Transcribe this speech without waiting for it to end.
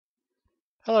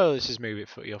Hello, this is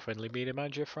Moobit, your friendly media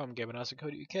manager from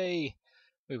Gamers.co.uk.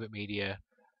 Moobit Media.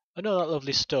 I know that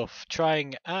lovely stuff.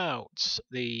 Trying out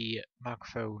the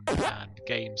microphone and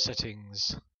game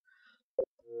settings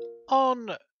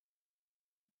on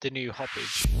the new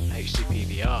Hauppauge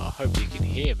HDPVR. Hope you can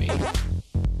hear me.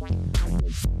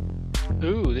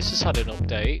 Ooh, this has had an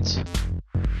update.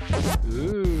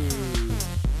 Ooh.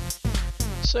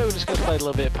 So we're just going to play a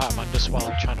little bit of Pac-Man just while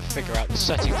I'm trying to figure out the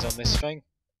settings on this thing.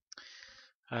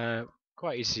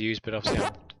 Quite easy to use, but obviously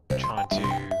I'm trying to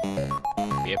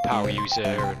be a power user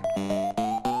and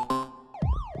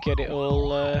get it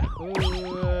all.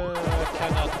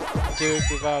 Can I do it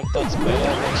without? That's better.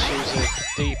 Let's use a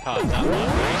D-pad. That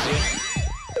might be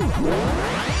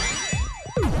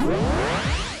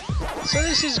easier. So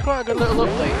this is quite a good little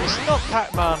update. It's not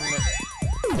Pac-Man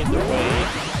in the way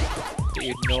that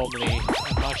you'd normally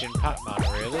imagine Pac-Man,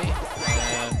 really.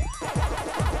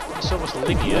 It's almost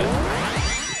linear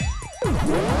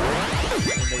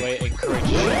in the way it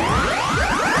encourages you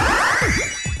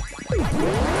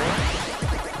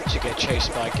to get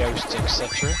chased by ghosts,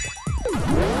 etc.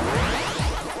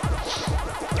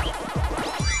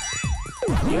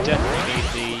 You definitely need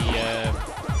the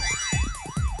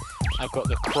I've got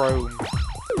the chrome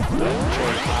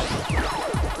joypad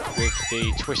with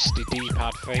the twisty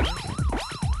D-pad thing,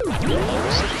 and it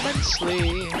loads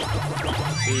immensely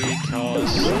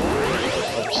because the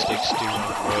thumbsticks do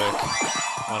not work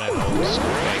on an old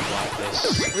school game like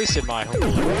this, at least in my humble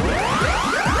opinion.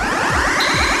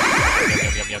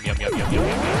 Yum yum yum yum yum yum yum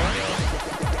yum yum.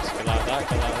 Just go like that,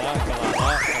 go like that, go like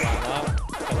that, go like that,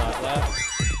 go like that.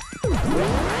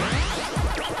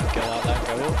 Go like that,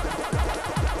 go up.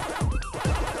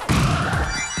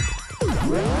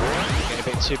 Getting a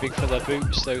bit too big for their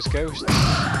boots, those ghosts.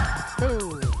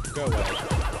 Oh, go away.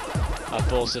 I've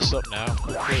balls this up now,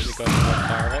 completely going in the wrong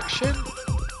direction.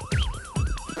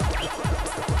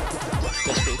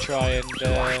 Desperately try and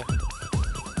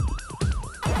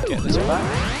get this back.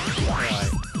 Right.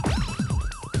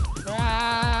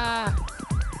 Ah!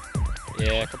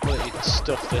 Yeah, completely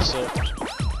stuffed this up.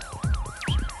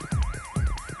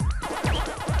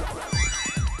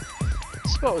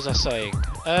 So what was I saying?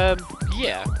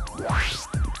 Yeah.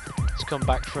 It's come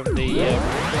back from the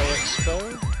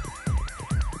PLAYeaxpo.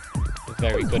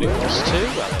 Very good it was too.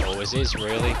 Well, it always is,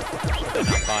 really. They're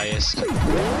not biased.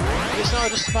 But it's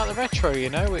not just about the retro, you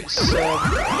know. It's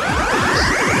about the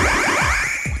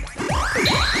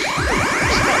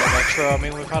retro. I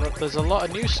mean, there's a lot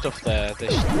of new stuff there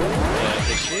this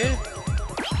year,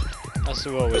 as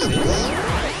there always is.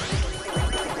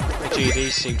 The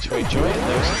GDs seem to enjoy it.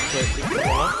 Those that don't come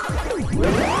along.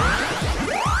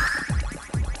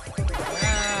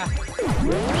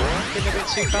 Getting a bit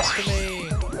too fast for me.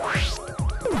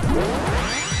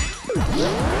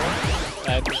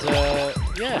 And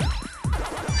yeah, a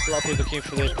lot of people looking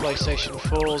for the PlayStation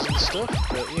 4s and stuff,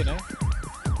 but you know,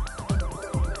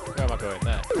 where am I going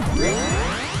there?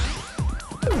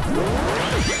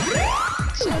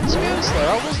 So, to be honest though,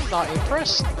 I wasn't that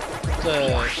impressed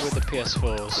with the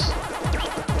PS4s.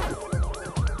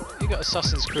 You got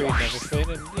Assassin's Creed and everything,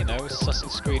 and you know,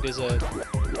 Assassin's Creed is a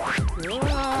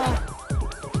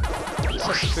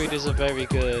very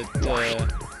good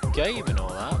game and all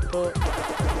that, but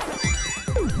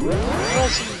it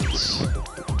wasn't.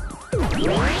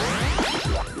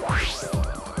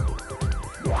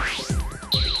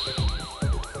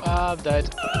 I'm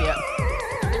dead. Yeah,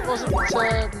 it wasn't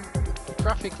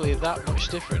graphically that much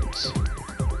different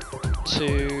to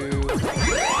the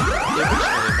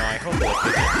original, in my humble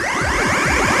opinion.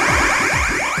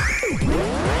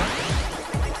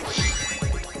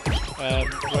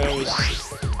 Whereas,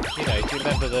 you know, do you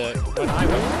remember when I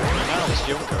was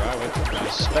younger, I went from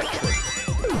a Spectrum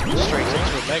straight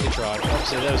into a Mega Drive.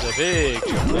 Obviously, there was a big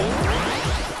jump there.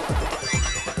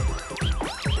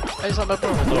 It's like my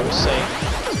brother-in-law was saying,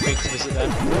 it's big to visit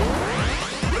them.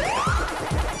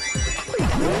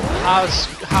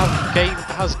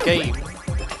 Has gaming,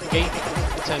 in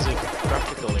terms of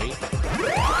graphically,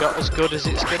 got as good as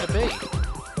it's going to be?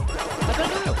 I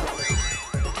don't know.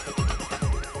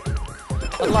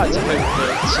 I'd like to hope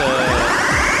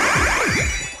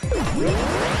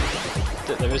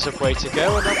that there is a way to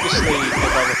go, and obviously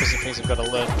developers and things have got to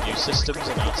learn new systems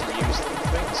and how to use them and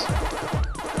things.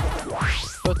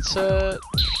 But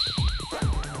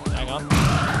hang on,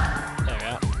 there we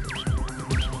are.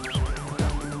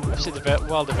 Obviously,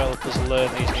 while developers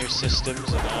learn these new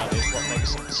systems and what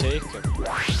makes them tick.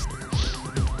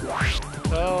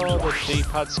 Oh, the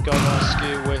D-pad's gone all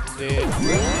skew with it.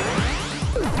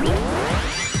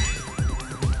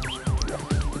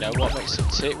 You know, what makes them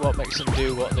tick, what makes them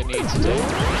do what they need to do.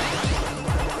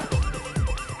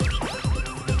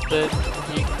 then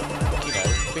you know,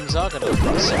 things are going to look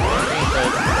like similar.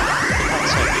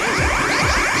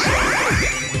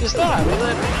 There's that, but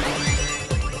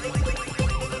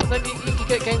then you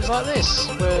get games like this,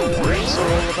 where it's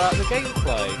all about the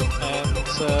gameplay, and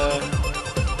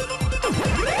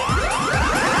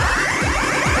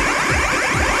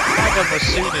I'd almost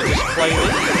sooner just play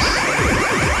with this.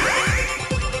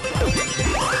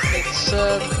 It's, I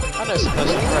know it's a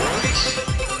personal preference.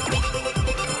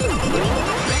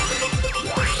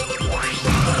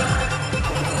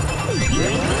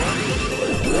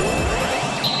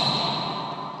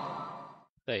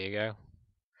 There you go.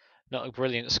 Not a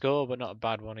brilliant score, but not a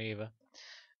bad one either.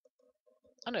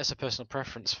 I know it's a personal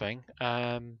preference thing,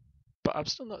 but I'm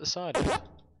still not decided.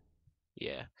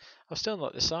 Yeah, I've still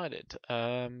not decided.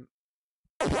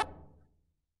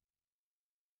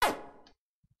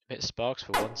 It sparks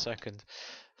for 1 second.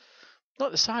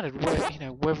 Not decided where, you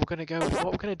know, where we're going to go, what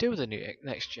we're going to do with the new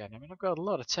next gen. I mean, I've got a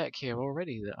lot of tech here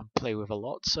already that I'm playing with a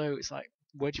lot, so it's like,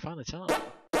 where'd you find the time?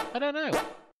 I don't know.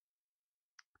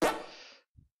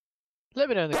 Let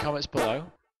me know in the comments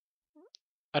below.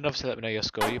 And obviously let me know your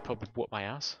score, you probably whoop my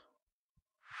ass.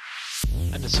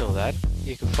 And until then,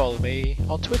 you can follow me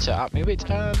on Twitter at Moobit,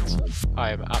 and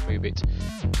I am at Moobit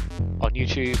on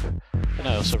YouTube. And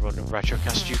I also run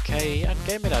Retrocast UK and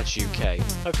Gaming Ads UK.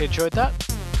 Hope you enjoyed that.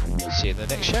 See you in the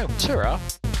next show. Ta-ra!